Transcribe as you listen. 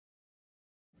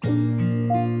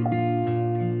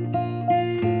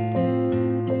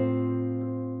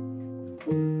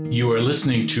You are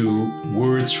listening to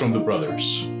Words from the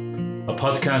Brothers, a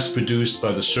podcast produced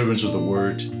by the Servants of the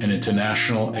Word, an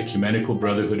international ecumenical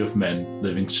brotherhood of men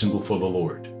living single for the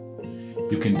Lord.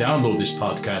 You can download this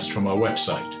podcast from our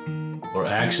website or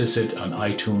access it on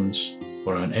iTunes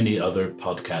or on any other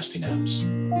podcasting apps.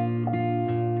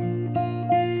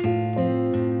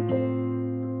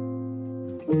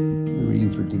 The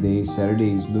reading for today,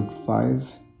 Saturday, is Luke 5,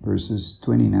 verses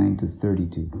 29 to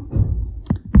 32.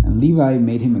 And Levi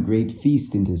made him a great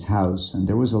feast in his house, and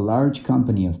there was a large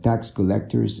company of tax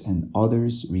collectors and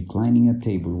others reclining at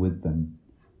table with them.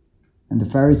 And the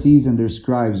Pharisees and their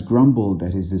scribes grumbled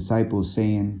at his disciples,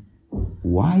 saying,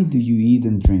 "Why do you eat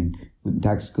and drink with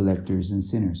tax collectors and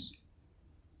sinners?"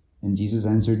 And Jesus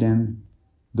answered them,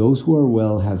 "Those who are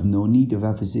well have no need of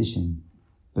a physician,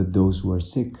 but those who are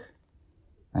sick.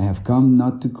 I have come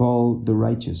not to call the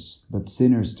righteous, but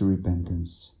sinners to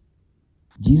repentance."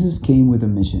 Jesus came with a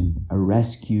mission, a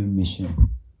rescue mission.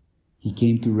 He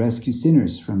came to rescue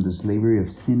sinners from the slavery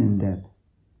of sin and death.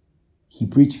 He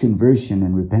preached conversion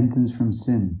and repentance from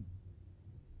sin.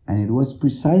 And it was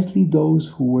precisely those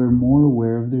who were more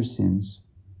aware of their sins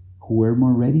who were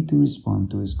more ready to respond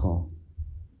to his call.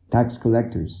 Tax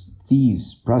collectors,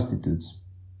 thieves, prostitutes,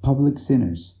 public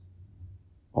sinners.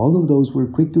 All of those were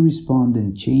quick to respond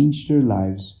and change their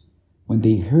lives when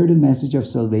they heard a message of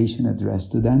salvation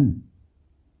addressed to them.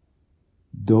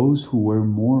 Those who were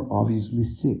more obviously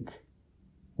sick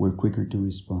were quicker to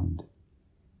respond.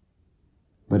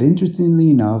 But interestingly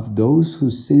enough, those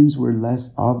whose sins were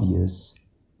less obvious,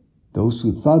 those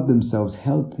who thought themselves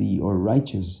healthy or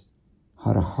righteous,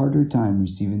 had a harder time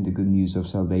receiving the good news of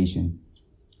salvation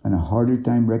and a harder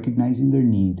time recognizing their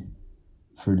need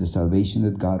for the salvation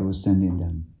that God was sending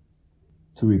them.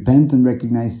 To repent and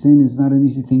recognize sin is not an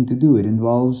easy thing to do. It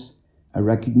involves a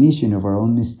recognition of our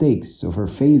own mistakes, of our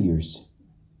failures.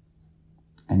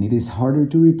 And it is harder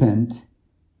to repent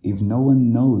if no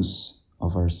one knows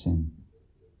of our sin.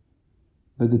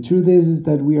 But the truth is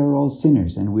that we are all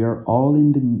sinners, and we are all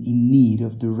in need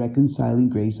of the reconciling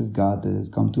grace of God that has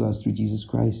come to us through Jesus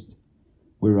Christ.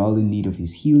 We're all in need of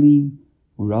His healing.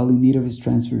 We're all in need of His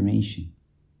transformation.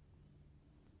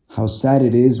 How sad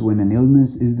it is when an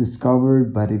illness is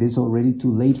discovered, but it is already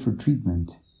too late for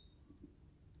treatment.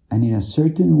 And in a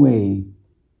certain way,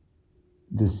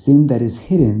 the sin that is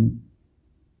hidden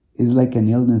is like an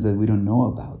illness that we don't know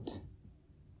about.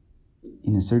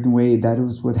 In a certain way, that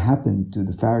was what happened to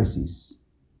the Pharisees.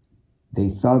 They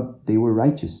thought they were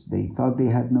righteous. They thought they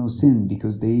had no sin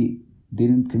because they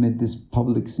didn't commit these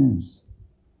public sins.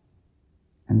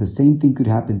 And the same thing could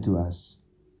happen to us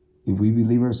if we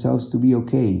believe ourselves to be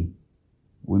okay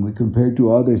when we compare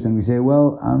to others and we say,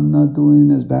 well, I'm not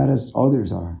doing as bad as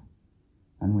others are.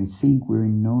 And we think we're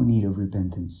in no need of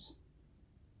repentance.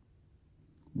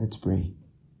 Let's pray.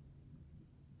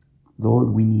 Lord,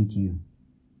 we need you,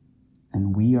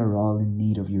 and we are all in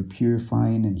need of your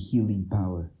purifying and healing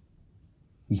power.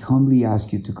 We humbly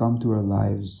ask you to come to our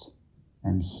lives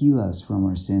and heal us from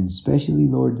our sins, especially,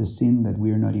 Lord, the sin that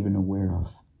we are not even aware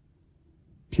of.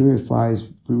 Purify us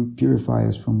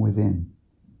from within.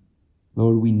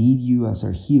 Lord, we need you as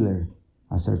our healer,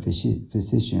 as our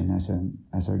physician,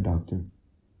 as our doctor.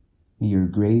 May your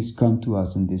grace come to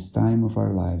us in this time of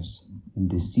our lives, in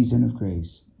this season of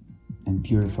grace, and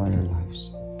purify our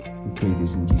lives. We pray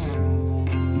this in Jesus' name.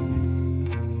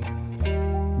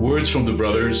 Amen. Words from the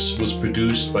Brothers was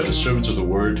produced by the Servants of the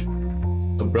Word,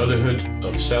 a brotherhood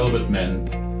of celibate men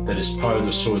that is part of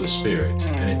the Sword of the Spirit,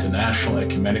 an international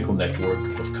ecumenical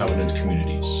network of covenant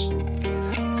communities.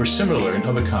 For similar and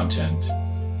other content,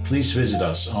 please visit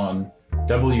us on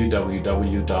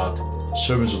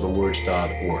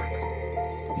www.servantsofthewords.org.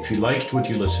 If you liked what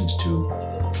you listened to,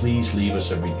 please leave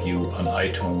us a review on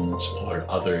iTunes or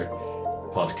other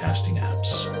podcasting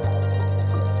apps.